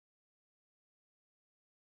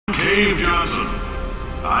Cave Johnson.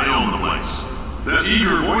 I own the place. That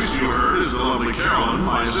eager voice you heard is the lovely Carolyn,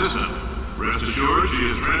 my assistant. Rest assured, she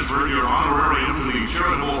has transferred your honorarium to the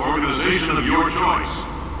charitable organization of your choice.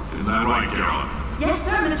 Isn't that right, Carolyn? Yes,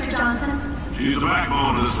 sir, Mr. Johnson. She's the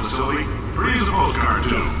backbone of this facility. Pretty as a postcard,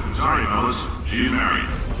 too. Sorry, fellas. She's married.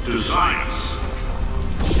 To science.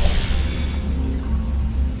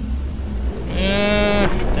 Damn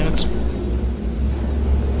it.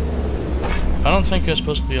 I don't think you're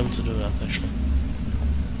supposed to be able to do that, actually.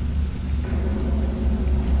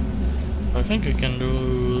 I think you can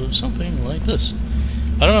do something like this.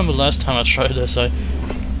 I remember last time I tried this, I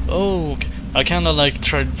kinda like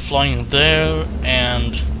tried flying there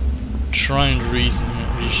and trying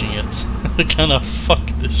reaching it. I kinda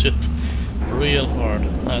fucked this shit real hard,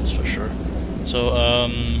 that's for sure. So,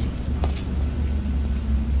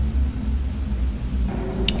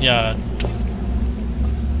 yeah,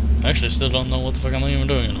 I actually still don't know what the fuck I'm even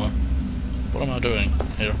doing anymore. What am I doing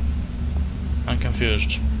here? I'm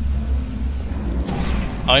confused.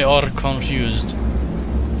 I are confused.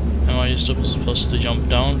 Am I supposed to jump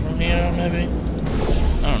down from here, maybe?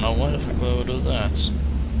 I don't know, why the fuck would I do that?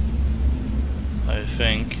 I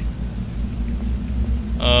think...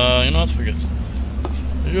 you know what, forget.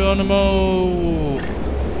 Geronimo!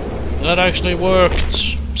 That actually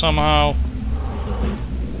worked, somehow.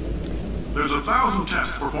 There's 1,000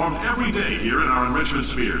 tests performed every day here in our enrichment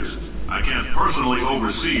spheres. I can't personally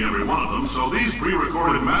oversee every one of them, so these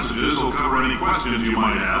pre-recorded messages will cover any questions you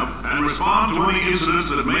might have and respond to any incidents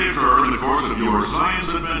that may occur in the course of your science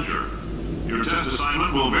adventure. Your test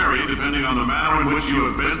assignment will vary depending on the manner in which you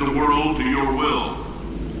have bent the world to your will.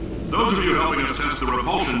 Those of you helping us test the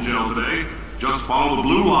repulsion gel today, just follow the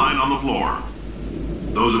blue line on the floor.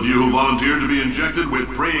 Those of you who volunteered to be injected with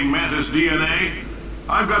praying mantis DNA,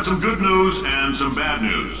 I've got some good news and some bad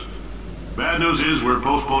news. Bad news is we're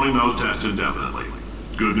postponing those tests indefinitely.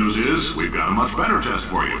 Good news is we've got a much better test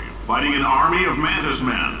for you. Fighting an army of mantis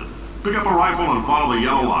men. Pick up a rifle and follow the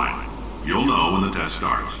yellow line. You'll know when the test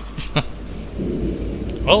starts.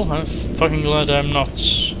 Well, I'm fucking glad I'm not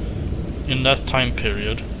in that time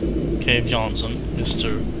period. Cave Johnson,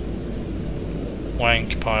 Mr.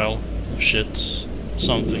 Wank pile of shit.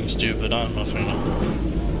 Something stupid, I don't know if I know.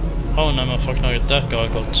 How in the fuck know if that guy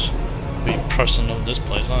got to be president of this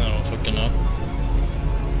place? I don't fucking know.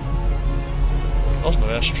 Also no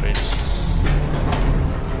ashtrays.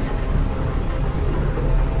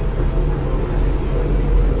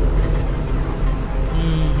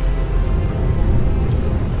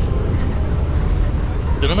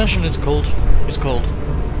 Did I mention it's cold? It's cold.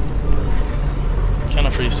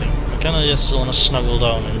 Kinda freezing. I kinda just wanna snuggle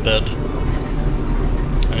down in bed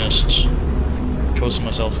and just cozy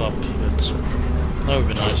myself up a bit. That would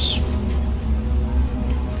be nice.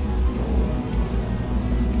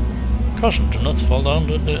 Caution, do not fall down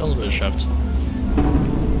the elevator shaft.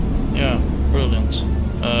 Yeah, brilliant.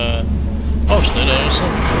 Mostly there's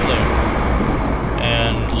something over there.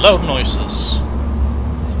 And loud noises.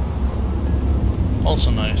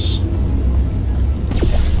 Also nice.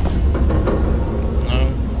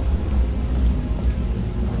 No.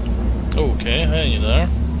 Okay, hey there.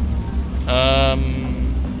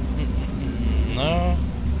 No.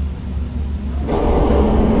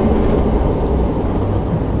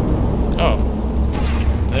 Oh.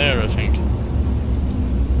 There, I think.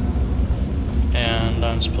 And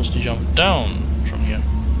I'm supposed to jump down from here.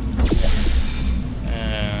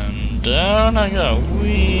 And down I go.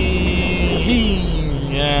 Whee!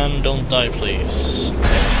 And don't die, please.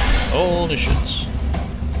 Holy shit.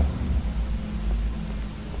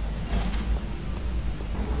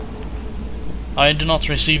 I do not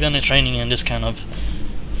receive any training in this kind of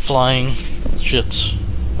flying shit.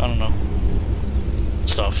 I don't know.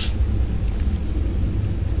 Stuff.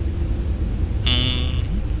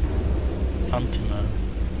 Antima.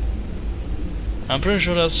 I'm pretty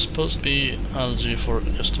sure that's supposed to be algae for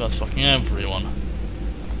just about fucking everyone.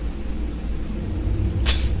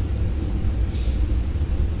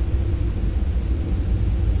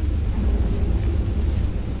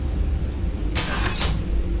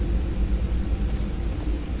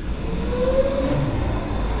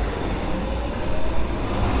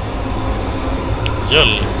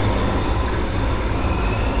 Gel.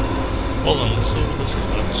 Hold on, let's see what this is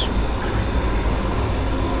about.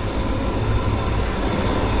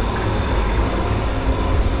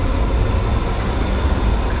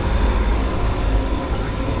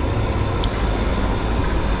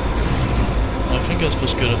 I think I'm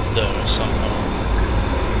supposed to get up there somehow.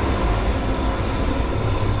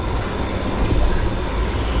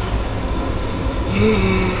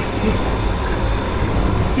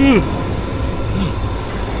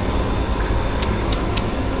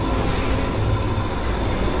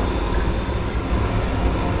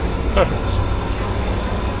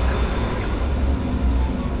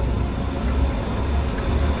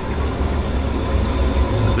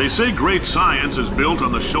 They say great science is built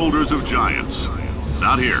on the shoulders of giants.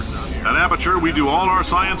 Not here. At Aperture, we do all our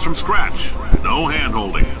science from scratch. No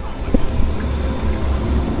hand-holding.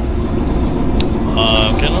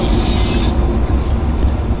 Okay, no.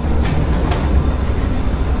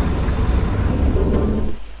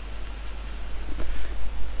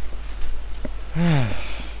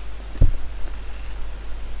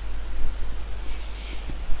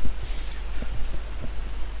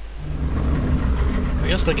 I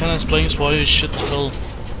guess that kinda explains why you shit fell,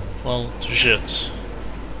 well, to shit.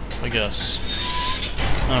 I guess.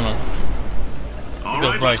 I don't know.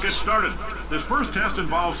 Alright, let's get started. This first test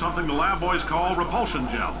involves something the lab boys call repulsion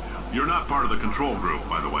gel. You're not part of the control group,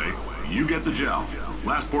 by the way. You get the gel.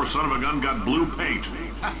 Last poor son of a gun got blue paint.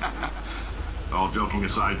 All joking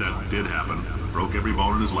aside, that did happen. Broke every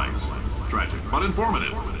bone in his legs. Tragic, but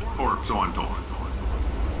informative. Or so I'm told.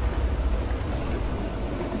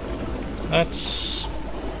 That's...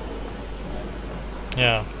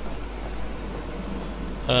 yeah.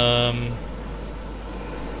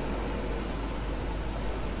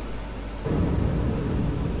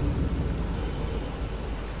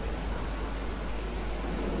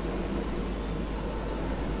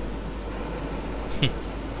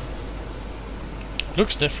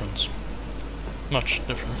 Looks different. Much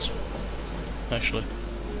different, actually.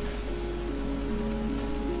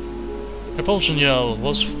 Repulsion gel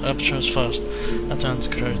was Aperture's first attempt to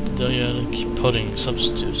create the diuretic pudding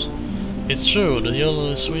substitute. It's true, the gel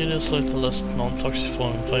is sweeter, slightly less non-toxic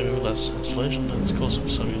form, favor less insulation than its cause of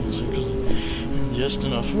some including just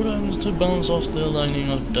enough food items to balance off the lining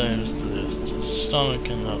of the stomach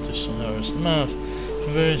and notice on nourished mouth.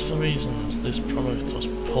 For various reasons, this product was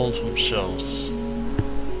pulled from shelves.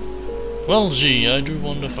 Well, gee, I do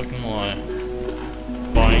wonder fucking why.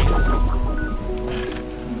 Boing.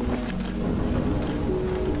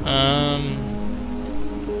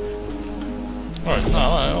 Alright,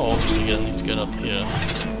 now I obviously need to get up here.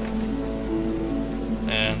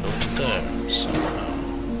 And over there, somehow.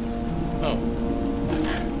 Oh.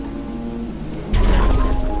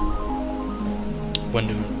 When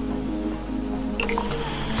do...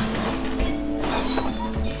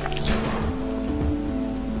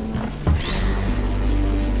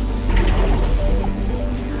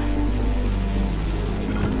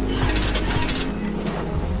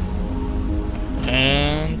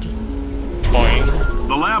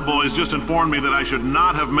 Boys just informed me that I should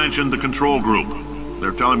not have mentioned the control group.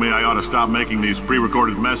 They're telling me I ought to stop making these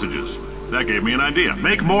pre-recorded messages. That gave me an idea.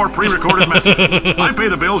 Make more pre-recorded messages. I pay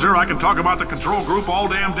the bills here, I can talk about the control group all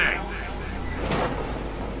damn day.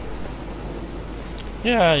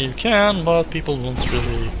 Yeah, you can, but people won't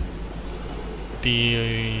really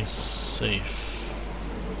be safe.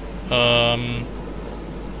 Now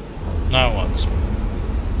what?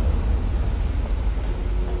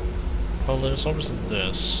 Well, there's obviously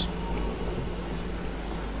this.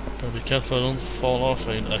 Gotta be careful I don't fall off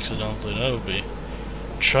it accidentally, that would be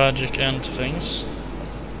tragic end to things.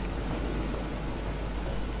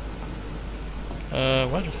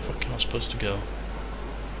 Where the fuck am I supposed to go?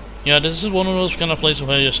 Yeah, this is one of those kind of places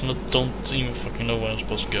where I just don't even fucking know where I'm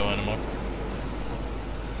supposed to go anymore.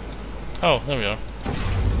 Oh, there we are.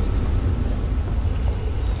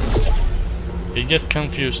 It gets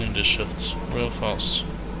confusing, this shit, real fast.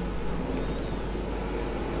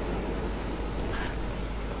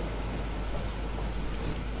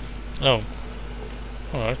 Oh.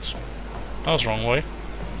 Alright. That was the wrong way.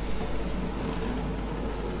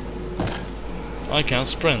 I can't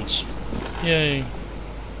sprint. Yay.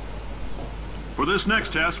 For this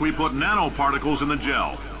next test, we put nanoparticles in the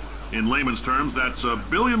gel. In layman's terms, that's a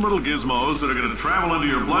billion little gizmos that are going to travel into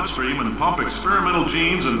your bloodstream and pump experimental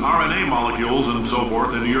genes and RNA molecules and so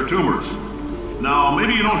forth into your tumors. Now,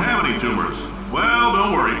 maybe you don't have any tumors. Well,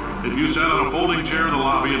 don't worry. If you sat on a folding chair in the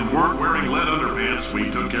lobby and weren't wearing lead underpants, we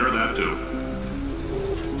took care of that too.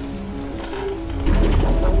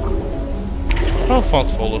 How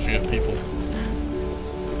thoughtful of you people.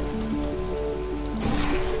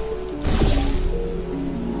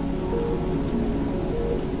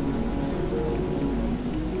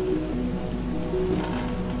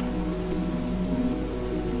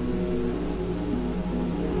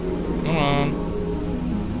 Come on.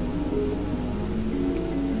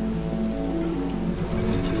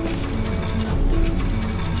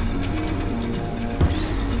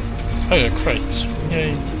 Oh yeah, crates.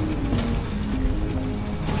 Yay.